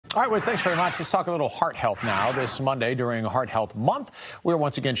All right, Wiz, thanks very much. Let's talk a little heart health now. This Monday during Heart Health Month, we're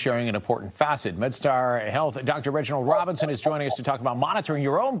once again sharing an important facet. MedStar Health Dr. Reginald Robinson is joining us to talk about monitoring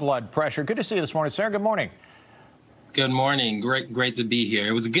your own blood pressure. Good to see you this morning, sir. Good morning. Good morning. Great to be here.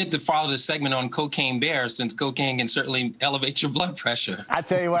 It was good to follow the segment on Cocaine Bear, since cocaine can certainly elevate your blood pressure. I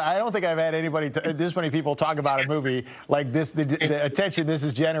tell you what, I don't think I've had anybody, this many people talk about a movie like this, the attention this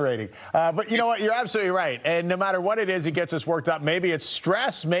is generating. But you know what? You're absolutely right. And no matter what it is, it gets us worked up. Maybe it's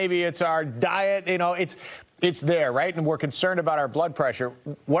stress. Maybe it's our diet. You know, it's there, right? And we're concerned about our blood pressure.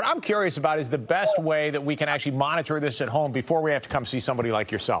 What I'm curious about is the best way that we can actually monitor this at home before we have to come see somebody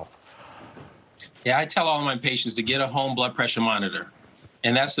like yourself. Yeah, I tell all of my patients to get a home blood pressure monitor.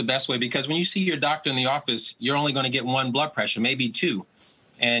 And that's the best way, because when you see your doctor in the office, you're only going to get one blood pressure, maybe two.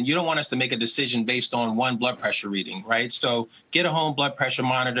 And you don't want us to make a decision based on one blood pressure reading, right? So get a home blood pressure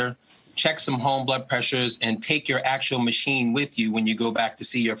monitor, check some home blood pressures, and take your actual machine with you when you go back to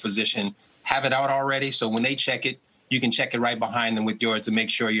see your physician. Have it out already, so when they check it, you can check it right behind them with yours to make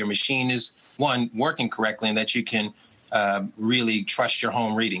sure your machine is, one, working correctly and that you can really trust your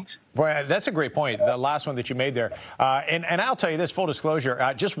home readings. Boy, that's a great point, the last one that you made there. And I'll tell you this, full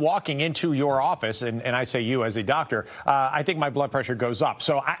disclosure, just walking into your office, and I say you as a doctor, I think my blood pressure goes up.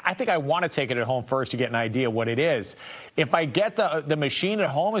 So I think I want to take it at home first to get an idea what it is. If I get the machine at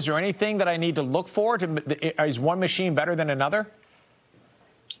home, is there anything that I need to look for? Is one machine better than another?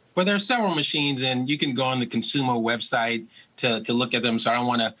 Well, there are several machines, and you can go on the consumer website to look at them. So I don't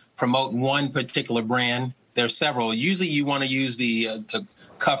want to promote one particular brand. There are several. Usually you want to use the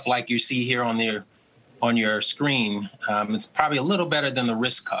cuff like you see here on your screen. It's probably a little better than the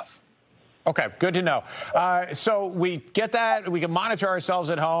wrist cuff. Okay, good to know. So we get that, we can monitor ourselves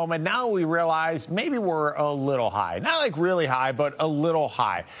at home, and now we realize maybe we're a little high. Not like really high, but a little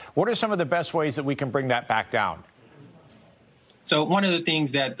high. What are some of the best ways that we can bring that back down? So one of the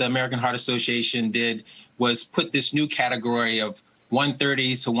things that the American Heart Association did was put this new category of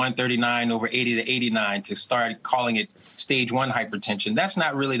 130 to 139 over 80 to 89 to start calling it stage 1 hypertension. That's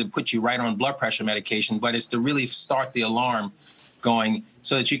not really to put you right on blood pressure medication, but it's to really start the alarm going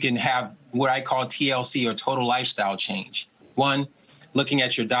so that you can have what I call TLC, or total lifestyle change. One, looking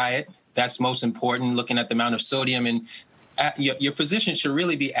at your diet. That's most important, looking at the amount of sodium. And your physician should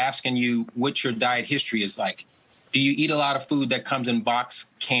really be asking you what your diet history is like. Do you eat a lot of food that comes in box,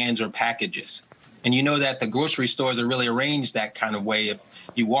 cans, or packages? And you know that the grocery stores are really arranged that kind of way. If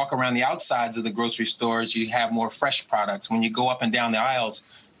you walk around the outsides of the grocery stores, you have more fresh products. When you go up and down the aisles,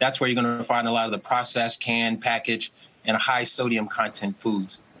 that's where you're going to find a lot of the processed, canned, packaged, and high sodium content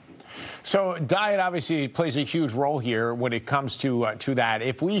foods. So diet obviously plays a huge role here when it comes to that.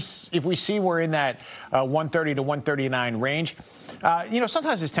 If we see we're in that 130 to 139 range,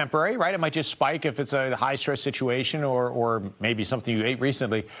 sometimes it's temporary, right? It might just spike if it's a high-stress situation or maybe something you ate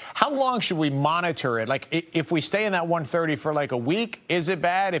recently. How long should we monitor it? Like, if we stay in that 130 for like a week, is it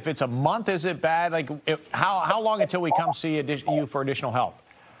bad? If it's a month, is it bad? Like, how long until we come see you for additional help?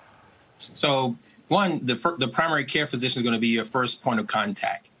 So, one, the primary care physician is going to be your first point of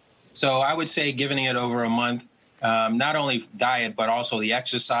contact. So I would say giving it over a month, not only diet, but also the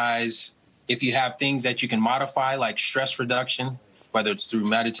exercise. If you have things that you can modify, like stress reduction, whether it's through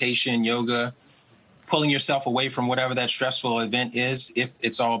meditation, yoga, pulling yourself away from whatever that stressful event is, if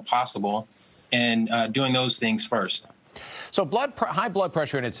it's all possible, and doing those things first. So high blood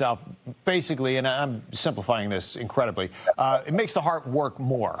pressure in itself, basically, and I'm simplifying this incredibly, it makes the heart work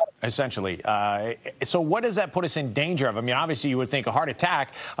more, essentially. So what does that put us in danger of? I mean, obviously, you would think a heart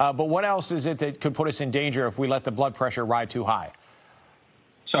attack, but what else is it that could put us in danger if we let the blood pressure ride too high?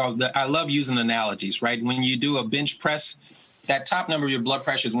 So I love using analogies, right? When you do a bench press, that top number of your blood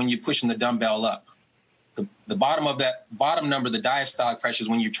pressure is when you're pushing the dumbbell up. The bottom of that bottom number, the diastolic pressure, is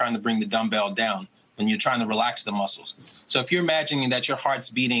when you're trying to bring the dumbbell down, when you're trying to relax the muscles. So if you're imagining that your heart's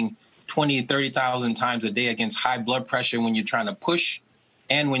beating 20, 30,000 times a day against high blood pressure when you're trying to push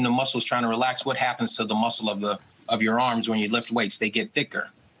and when the muscle's trying to relax, what happens to the muscle of your arms when you lift weights? They get thicker.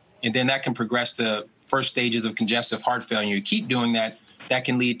 And then that can progress to first stages of congestive heart failure. You keep doing that, that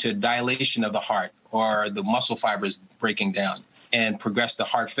can lead to dilation of the heart or the muscle fibers breaking down and progress to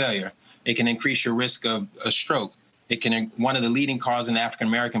heart failure. It can increase your risk of a stroke. It can, one of the leading causes in the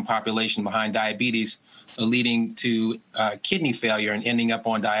African-American population behind diabetes, leading to kidney failure and ending up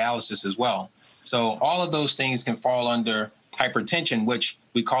on dialysis as well. So all of those things can fall under hypertension, which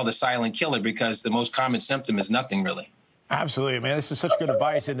we call the silent killer because the most common symptom is nothing really. Absolutely. I mean, this is such good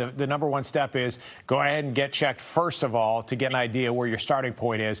advice. And the number one step is go ahead and get checked, first of all, to get an idea where your starting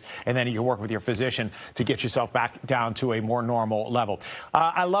point is. And then you can work with your physician to get yourself back down to a more normal level.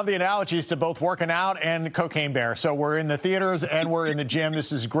 I love the analogies to both working out and Cocaine Bear. So we're in the theaters and we're in the gym.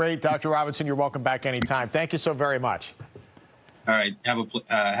 This is great. Dr. Robinson, you're welcome back anytime. Thank you so very much. All right. Have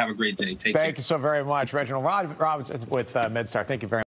a great day. Take care. Thank you so very much. Reginald Robinson with MedStar. Thank you very much.